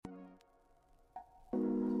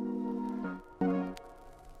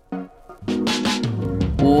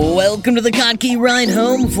Welcome to the Kottke Ride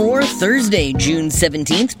Home for Thursday, June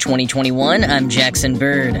 17th, 2021. I'm Jackson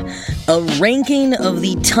Bird. A ranking of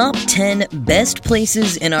the top 10 best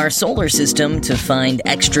places in our solar system to find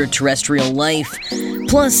extraterrestrial life.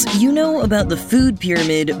 Plus, you know about the food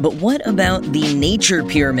pyramid, but what about the nature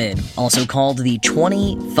pyramid, also called the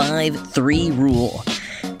 25-3 rule?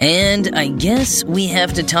 And I guess we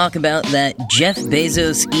have to talk about that Jeff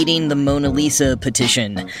Bezos eating the Mona Lisa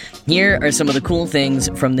petition. Here are some of the cool things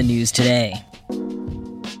from the news today.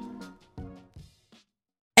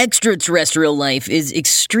 Extraterrestrial life is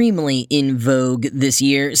extremely in vogue this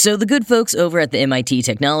year, so the good folks over at the MIT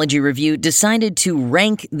Technology Review decided to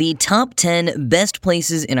rank the top 10 best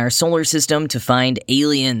places in our solar system to find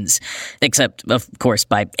aliens. Except, of course,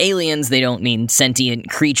 by aliens, they don't mean sentient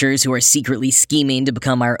creatures who are secretly scheming to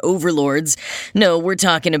become our overlords. No, we're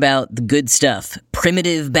talking about the good stuff.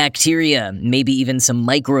 Primitive bacteria, maybe even some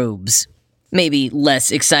microbes. Maybe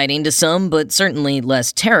less exciting to some, but certainly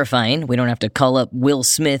less terrifying. We don't have to call up Will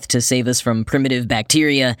Smith to save us from primitive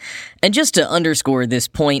bacteria. And just to underscore this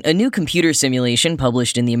point, a new computer simulation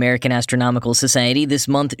published in the American Astronomical Society this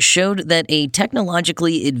month showed that a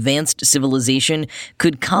technologically advanced civilization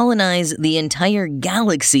could colonize the entire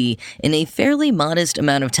galaxy in a fairly modest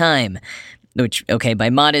amount of time. Which, okay, by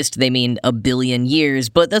modest, they mean a billion years,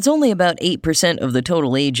 but that's only about 8% of the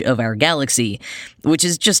total age of our galaxy, which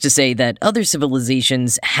is just to say that other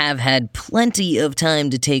civilizations have had plenty of time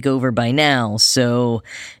to take over by now, so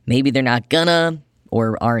maybe they're not gonna,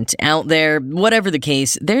 or aren't out there. Whatever the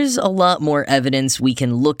case, there's a lot more evidence we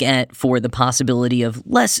can look at for the possibility of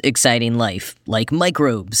less exciting life, like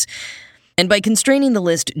microbes. And by constraining the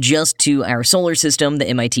list just to our solar system, the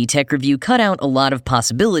MIT Tech Review cut out a lot of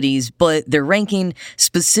possibilities, but their ranking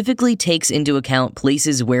specifically takes into account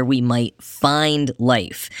places where we might find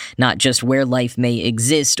life, not just where life may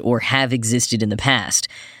exist or have existed in the past.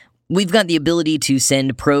 We've got the ability to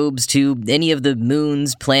send probes to any of the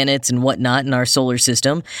moons, planets, and whatnot in our solar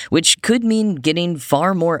system, which could mean getting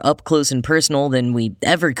far more up close and personal than we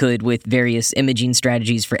ever could with various imaging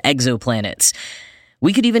strategies for exoplanets.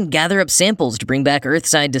 We could even gather up samples to bring back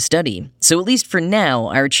Earthside to study. So at least for now,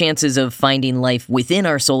 our chances of finding life within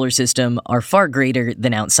our solar system are far greater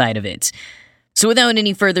than outside of it. So without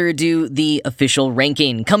any further ado, the official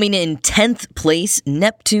ranking. Coming in 10th place,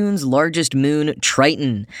 Neptune's largest moon,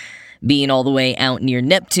 Triton. Being all the way out near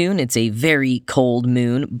Neptune, it's a very cold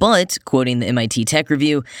moon, but, quoting the MIT Tech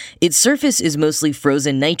Review, its surface is mostly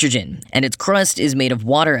frozen nitrogen, and its crust is made of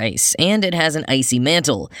water ice, and it has an icy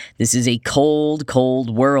mantle. This is a cold, cold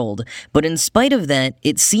world. But in spite of that,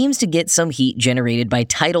 it seems to get some heat generated by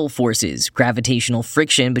tidal forces, gravitational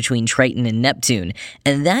friction between Triton and Neptune,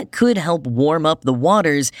 and that could help warm up the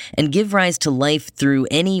waters and give rise to life through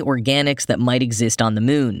any organics that might exist on the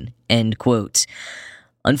moon. End quote.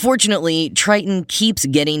 Unfortunately, Triton keeps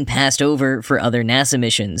getting passed over for other NASA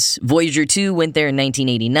missions. Voyager 2 went there in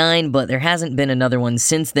 1989, but there hasn't been another one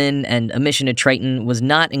since then, and a mission to Triton was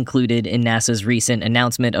not included in NASA's recent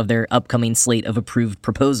announcement of their upcoming slate of approved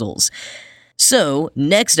proposals. So,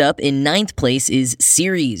 next up in 9th place is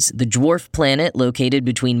Ceres, the dwarf planet located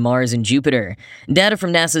between Mars and Jupiter. Data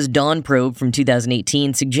from NASA's Dawn probe from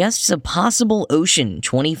 2018 suggests a possible ocean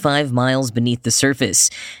 25 miles beneath the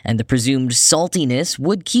surface, and the presumed saltiness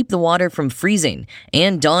would keep the water from freezing,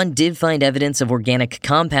 and Dawn did find evidence of organic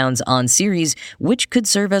compounds on Ceres, which could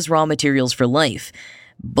serve as raw materials for life.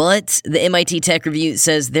 But the MIT Tech Review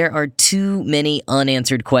says there are too many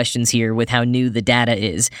unanswered questions here with how new the data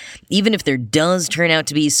is. Even if there does turn out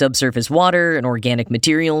to be subsurface water and organic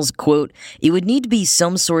materials, quote, it would need to be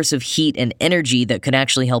some source of heat and energy that could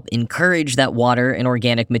actually help encourage that water and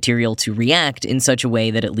organic material to react in such a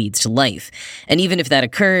way that it leads to life. And even if that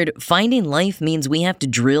occurred, finding life means we have to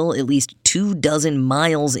drill at least 24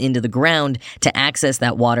 miles into the ground to access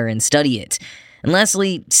that water and study it. And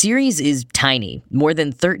lastly, Ceres is tiny, more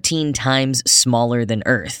than 13 times smaller than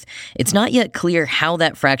Earth. It's not yet clear how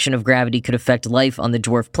that fraction of gravity could affect life on the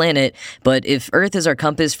dwarf planet, but if Earth is our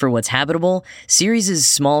compass for what's habitable, Ceres'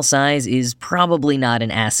 small size is probably not an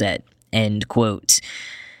asset. End quote.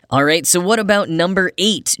 Alright, so what about number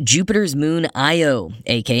 8, Jupiter's moon Io,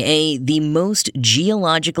 aka the most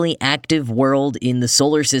geologically active world in the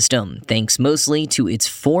solar system, thanks mostly to its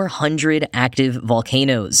 400 active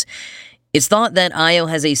volcanoes. It's thought that Io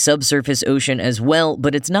has a subsurface ocean as well,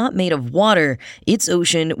 but it's not made of water. Its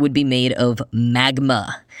ocean would be made of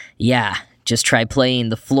magma. Yeah, just try playing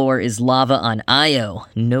The Floor is Lava on Io.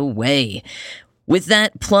 No way. With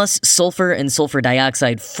that, plus sulfur and sulfur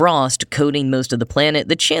dioxide frost coating most of the planet,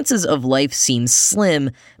 the chances of life seem slim,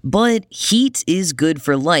 but heat is good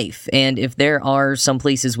for life, and if there are some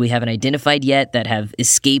places we haven't identified yet that have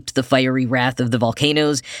escaped the fiery wrath of the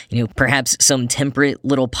volcanoes, perhaps some temperate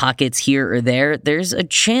little pockets here or there, there's a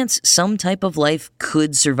chance some type of life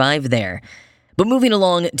could survive there. But moving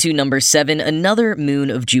along to number 7, another moon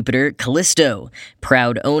of Jupiter, Callisto,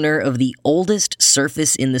 proud owner of the oldest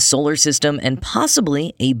surface in the solar system and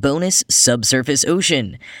possibly a bonus subsurface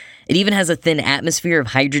ocean. It even has a thin atmosphere of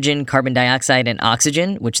hydrogen, carbon dioxide, and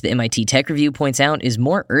oxygen, which the MIT Tech Review points out is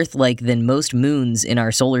more Earth-like than most moons in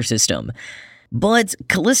our solar system. But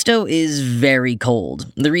Callisto is very cold.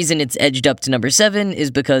 The reason it's edged up to number 7 is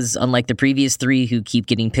because, unlike the previous 3 who keep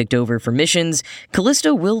getting picked over for missions,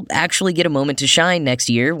 Callisto will actually get a moment to shine next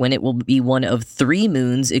year when it will be one of 3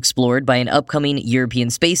 moons explored by an upcoming European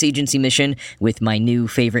Space Agency mission with my new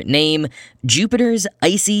favorite name, Jupiter's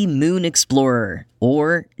Icy Moon Explorer,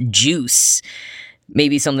 or JUICE.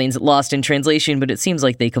 Maybe something's lost in translation, but it seems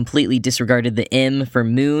like they completely disregarded the M for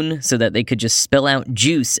moon so that they could just spell out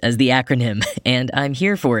JUICE as the acronym, and I'm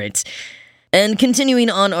here for it. And continuing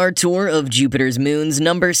on our tour of Jupiter's moons,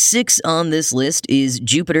 number 6 on this list is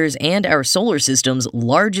Jupiter's and our solar system's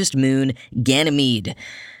largest moon, Ganymede.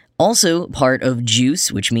 Also part of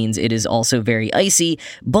JUICE, which means it is also very icy,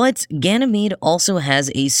 but Ganymede also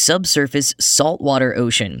has a subsurface saltwater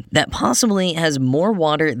ocean that possibly has more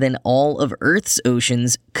water than all of Earth's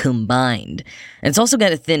oceans combined. And it's also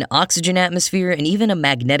got a thin oxygen atmosphere and even a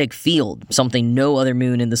magnetic field, something no other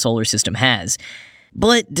moon in the solar system has.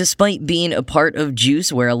 But despite being a part of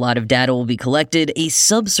JUICE where a lot of data will be collected, a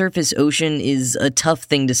subsurface ocean is a tough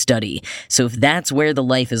thing to study. So if that's where the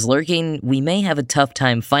life is lurking, we may have a tough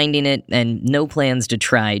time finding it, and no plans to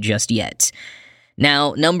try just yet.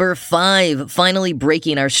 Now, number 5, finally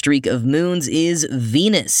breaking our streak of moons, is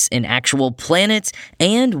Venus, an actual planet,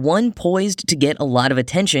 and one poised to get a lot of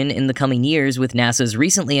attention in the coming years with NASA's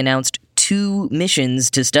recently announced 2 missions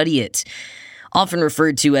to study it. Often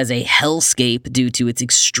referred to as a hellscape due to its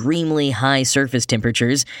extremely high surface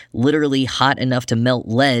temperatures, literally hot enough to melt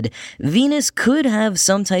lead, Venus could have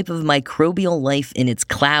some type of microbial life in its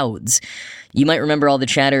clouds. You might remember all the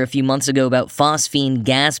chatter a few months ago about phosphine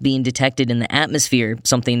gas being detected in the atmosphere,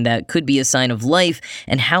 something that could be a sign of life,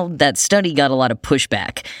 and how that study got a lot of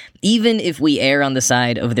pushback. Even if we err on the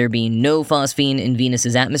side of there being no phosphine in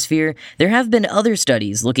Venus's atmosphere, there have been other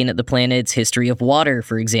studies looking at the planet's history of water,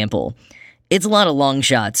 for example. It's a lot of long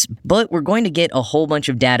shots, but we're going to get a whole bunch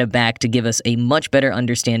of data back to give us a much better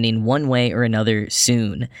understanding one way or another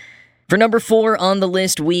soon. For number 4 on the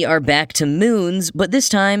list, we are back to moons, but this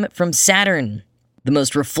time from Saturn, the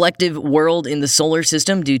most reflective world in the solar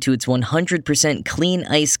system due to its 100% clean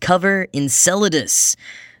ice cover, Enceladus.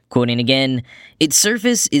 Quoting again, its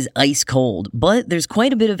surface is ice cold, but there's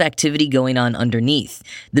quite a bit of activity going on underneath.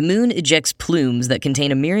 The moon ejects plumes that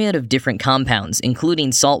contain a myriad of different compounds,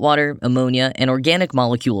 including saltwater, ammonia, and organic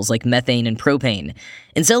molecules like methane and propane.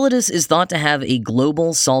 Enceladus is thought to have a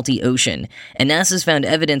global salty ocean, and NASA's found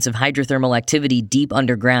evidence of hydrothermal activity deep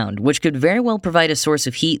underground, which could very well provide a source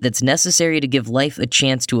of heat that's necessary to give life a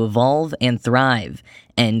chance to evolve and thrive.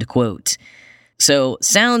 End quote. So,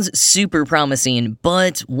 sounds super promising,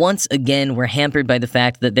 but once again, we're hampered by the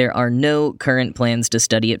fact that there are no current plans to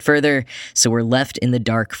study it further, so we're left in the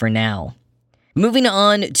dark for now. Moving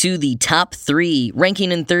on to the top 3,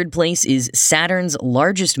 ranking in 3rd place is Saturn's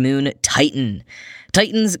largest moon, Titan.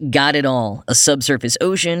 Titan's got it all: a subsurface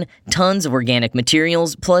ocean, tons of organic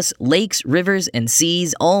materials, plus lakes, rivers, and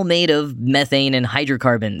seas all made of methane and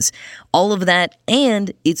hydrocarbons. All of that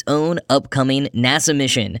and its own upcoming NASA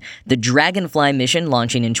mission. The Dragonfly mission,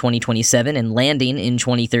 launching in 2027 and landing in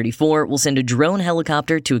 2034, will send a drone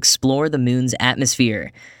helicopter to explore the moon's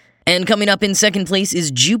atmosphere. And coming up in 2nd place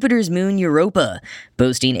is Jupiter's moon Europa,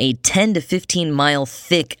 boasting a 10 to 15 mile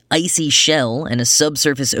thick icy shell and a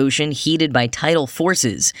subsurface ocean heated by tidal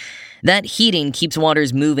forces. That heating keeps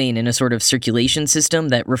waters moving in a sort of circulation system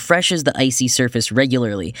that refreshes the icy surface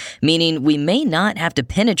regularly, meaning we may not have to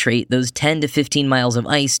penetrate those 10 to 15 miles of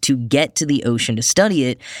ice to get to the ocean to study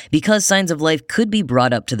it, because signs of life could be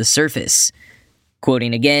brought up to the surface.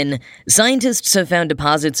 Quoting again, scientists have found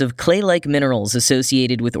deposits of clay-like minerals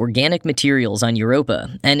associated with organic materials on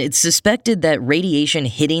Europa, and it's suspected that radiation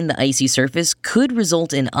hitting the icy surface could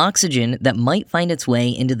result in oxygen that might find its way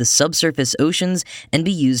into the subsurface oceans and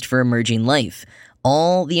be used for emerging life.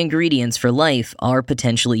 All the ingredients for life are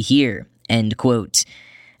potentially here. End quote.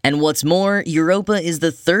 And what's more, Europa is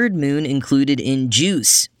the third moon included in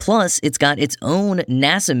JUICE. Plus, it's got its own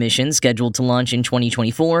NASA mission scheduled to launch in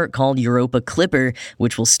 2024 called Europa Clipper,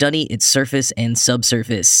 which will study its surface and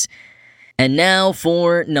subsurface. And now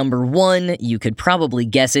for number 1, you could probably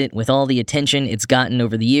guess it with all the attention it's gotten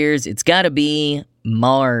over the years, it's gotta be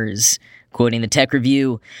Mars. Quoting the Tech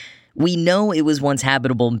Review, "We know it was once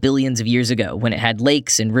habitable billions of years ago when it had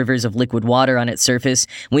lakes and rivers of liquid water on its surface.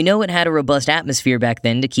 We know it had a robust atmosphere back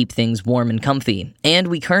then to keep things warm and comfy. And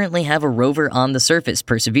we currently have a rover on the surface,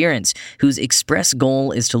 Perseverance, whose express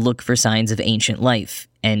goal is to look for signs of ancient life."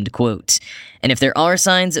 End quote. And if there are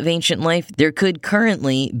signs of ancient life, there could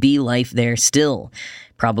currently be life there still.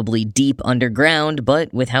 Probably deep underground,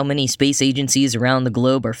 but with how many space agencies around the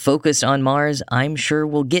globe are focused on Mars, I'm sure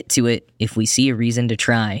we'll get to it if we see a reason to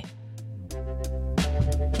try.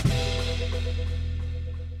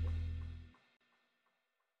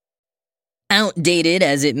 Outdated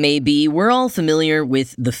as it may be, we're all familiar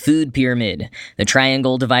with the food pyramid, the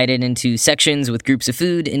triangle divided into sections with groups of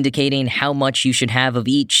food indicating how much you should have of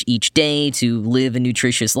each day to live a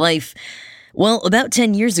nutritious life. Well, about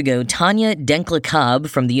 10 years ago, Tanya Denkla-Cobb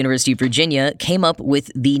from the University of Virginia came up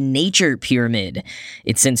with the nature pyramid.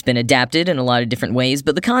 It's since been adapted in a lot of different ways,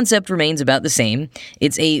 but the concept remains about the same.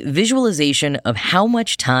 It's a visualization of how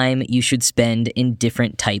much time you should spend in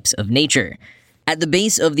different types of nature. At the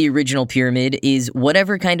base of the original pyramid is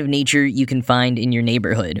whatever kind of nature you can find in your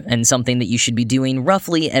neighborhood, and something that you should be doing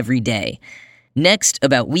roughly every day. Next,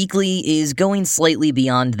 about weekly, is going slightly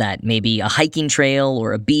beyond that, maybe a hiking trail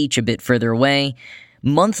or a beach a bit further away.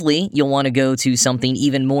 Monthly, you'll want to go to something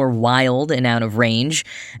even more wild and out of range.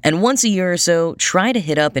 And once a year or so, try to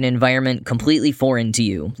hit up an environment completely foreign to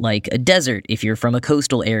you, like a desert if you're from a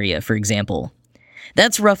coastal area, for example.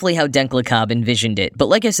 That's roughly how Denkla-Cobb envisioned it, but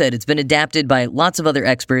like I said, it's been adapted by lots of other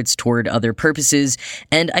experts toward other purposes,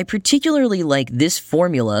 and I particularly like this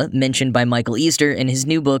formula mentioned by Michael Easter in his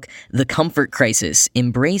new book, The Comfort Crisis: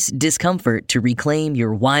 Embrace Discomfort to Reclaim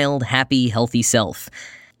Your Wild, Happy, Healthy Self.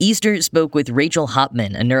 Easter spoke with Rachel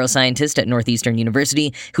Hopman, a neuroscientist at Northeastern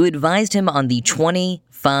University, who advised him on the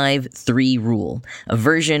 20-5-3 rule, a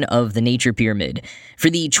version of the nature pyramid. For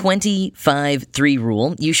the 20-5-3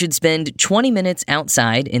 rule, you should spend 20 minutes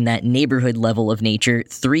outside in that neighborhood level of nature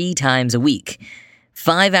 3 times a week.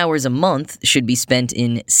 5 hours a month should be spent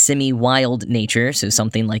in semi-wild nature, so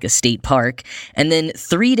something like a state park, and then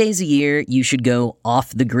 3 days a year you should go off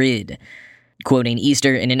the grid. Quoting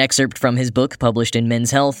Easter in an excerpt from his book published in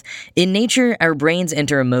Men's Health, "In nature, our brains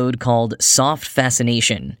enter a mode called soft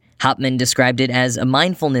fascination. Hopman described it as a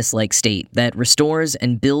mindfulness-like state that restores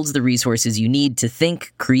and builds the resources you need to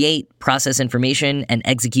think, create, process information, and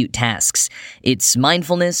execute tasks. It's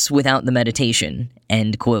mindfulness without the meditation."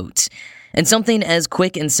 End quote. And something as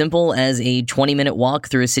quick and simple as a 20-minute walk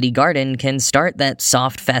through a city garden can start that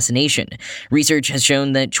soft fascination. Research has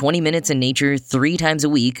shown that 20 minutes in nature 3 times a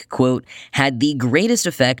week, quote, had the greatest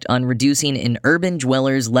effect on reducing an urban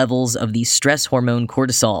dweller's levels of the stress hormone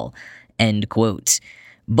cortisol, end quote.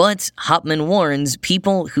 But Hopman warns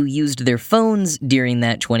people who used their phones during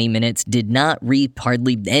that 20 minutes did not reap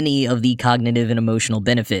hardly any of the cognitive and emotional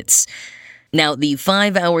benefits. Now, the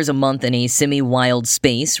 5 hours a month in a semi-wild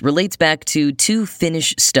space relates back to 2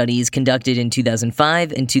 Finnish studies conducted in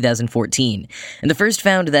 2005 and 2014. And the first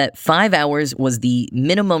found that 5 hours was the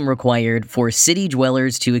minimum required for city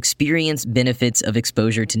dwellers to experience benefits of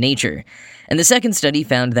exposure to nature. And the second study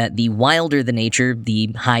found that the wilder the nature, the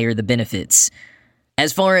higher the benefits.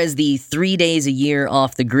 As far as the 3 days a year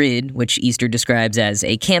off the grid, which Easter describes as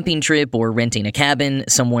a camping trip or renting a cabin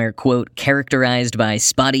somewhere, quote, characterized by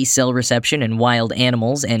spotty cell reception and wild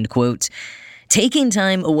animals, end quote, taking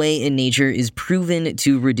time away in nature is proven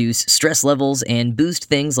to reduce stress levels and boost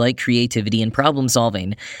things like creativity and problem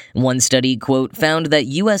solving. One study, quote, found that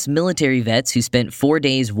U.S. military vets who spent 4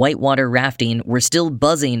 days whitewater rafting were still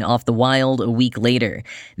buzzing off the wild a week later.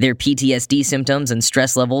 Their PTSD symptoms and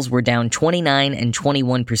stress levels were down 29 and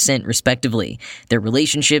 21% respectively. Their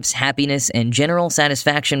relationships, happiness, and general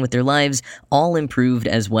satisfaction with their lives all improved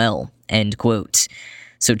as well, end quote.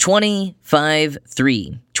 So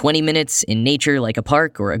 20-5-3, 20 minutes in nature like a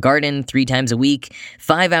park or a garden 3 times a week,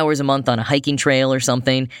 5 hours a month on a hiking trail or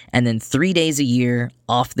something, and then 3 days a year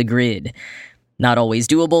off the grid. Not always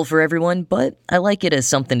doable for everyone, but I like it as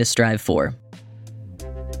something to strive for.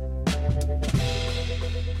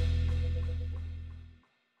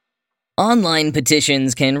 Online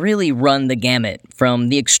petitions can really run the gamut, from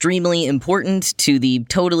the extremely important to the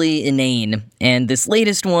totally inane, and this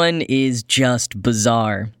latest one is just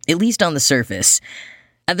bizarre, at least on the surface.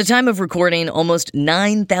 At the time of recording, almost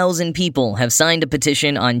 9,000 people have signed a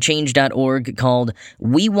petition on change.org called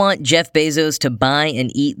 "We Want Jeff Bezos to Buy and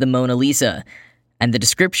Eat the Mona Lisa." And the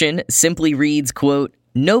description simply reads, quote,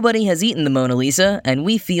 "Nobody has eaten the Mona Lisa, and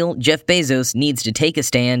we feel Jeff Bezos needs to take a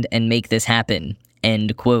stand and make this happen."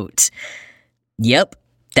 End quote. Yep,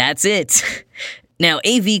 that's it. Now,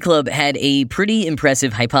 AV Club had a pretty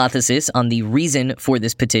impressive hypothesis on the reason for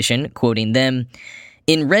this petition, quoting them.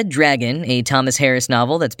 In Red Dragon, a Thomas Harris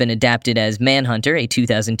novel that's been adapted as Manhunter, a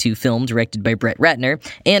 2002 film directed by Brett Ratner,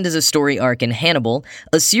 and as a story arc in Hannibal,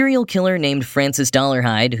 a serial killer named Francis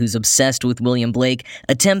Dollarhide, who's obsessed with William Blake,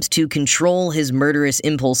 attempts to control his murderous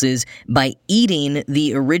impulses by eating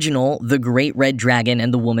the original The Great Red Dragon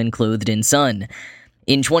and the Woman Clothed in Sun.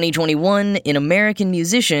 In 2021, an American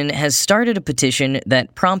musician has started a petition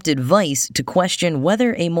that prompted Vice to question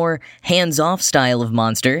whether a more hands-off style of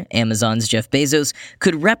monster, Amazon's Jeff Bezos,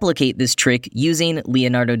 could replicate this trick using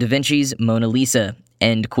Leonardo da Vinci's Mona Lisa.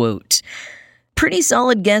 End quote. Pretty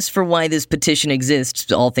solid guess for why this petition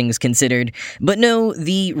exists, all things considered. But no,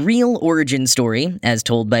 the real origin story, as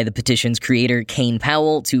told by the petition's creator Kane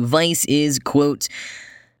Powell to Vice, is, quote,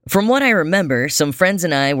 "From what I remember, some friends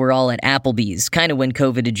and I were all at Applebee's, kind of when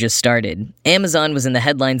COVID had just started. Amazon was in the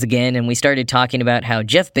headlines again, and we started talking about how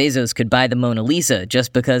Jeff Bezos could buy the Mona Lisa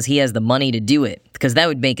just because he has the money to do it, because that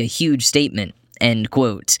would make a huge statement." End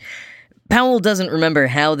quote. Powell doesn't remember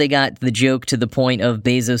how they got the joke to the point of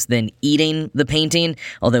Bezos then eating the painting,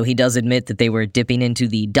 although he does admit that they were dipping into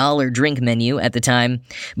the dollar drink menu at the time,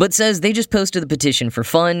 but says they just posted the petition for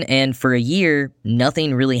fun, and for a year,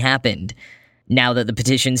 nothing really happened. Now that the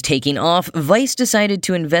petition's taking off, Vice decided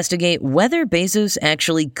to investigate whether Bezos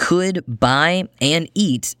actually could buy and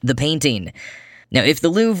eat the painting. Now, if the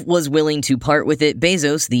Louvre was willing to part with it,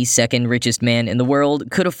 Bezos, the second richest man in the world,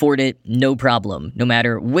 could afford it no problem. No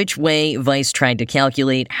matter which way Vice tried to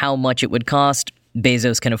calculate how much it would cost,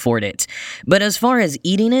 Bezos can afford it. But as far as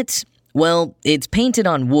eating it, well, it's painted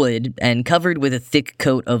on wood and covered with a thick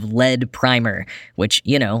coat of lead primer, which,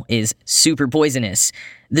 is super poisonous.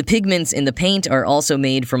 The pigments in the paint are also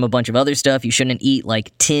made from a bunch of other stuff you shouldn't eat,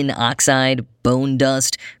 like tin oxide, bone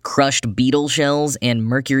dust, crushed beetle shells, and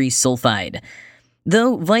mercury sulfide.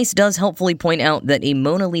 Though Vice does helpfully point out that a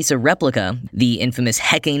Mona Lisa replica, the infamous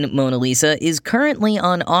hecking Mona Lisa, is currently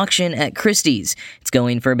on auction at Christie's. It's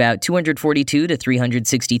going for about $242,000 to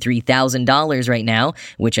 $363,000 right now,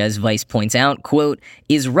 which, as Vice points out, quote,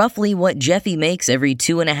 "is roughly what Jeffy makes every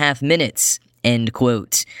 2.5 minutes." End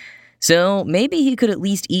quote. So maybe he could at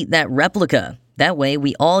least eat that replica. That way,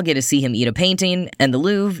 we all get to see him eat a painting, and the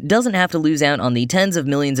Louvre doesn't have to lose out on the tens of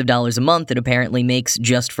millions of dollars a month it apparently makes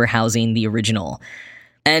just for housing the original.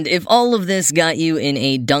 And if all of this got you in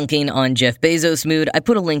a dunking on Jeff Bezos mood, I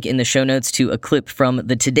put a link in the show notes to a clip from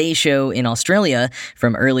the Today Show in Australia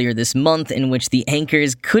from earlier this month, in which the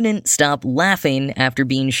anchors couldn't stop laughing after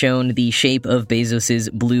being shown the shape of Bezos's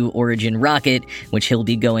Blue Origin rocket, which he'll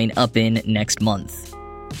be going up in next month.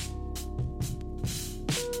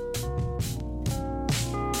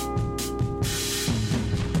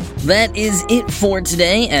 That is it for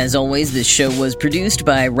today. As always, this show was produced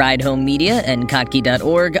by Ride Home Media and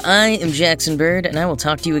Kottke.org. I am Jackson Bird, and I will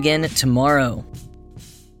talk to you again tomorrow.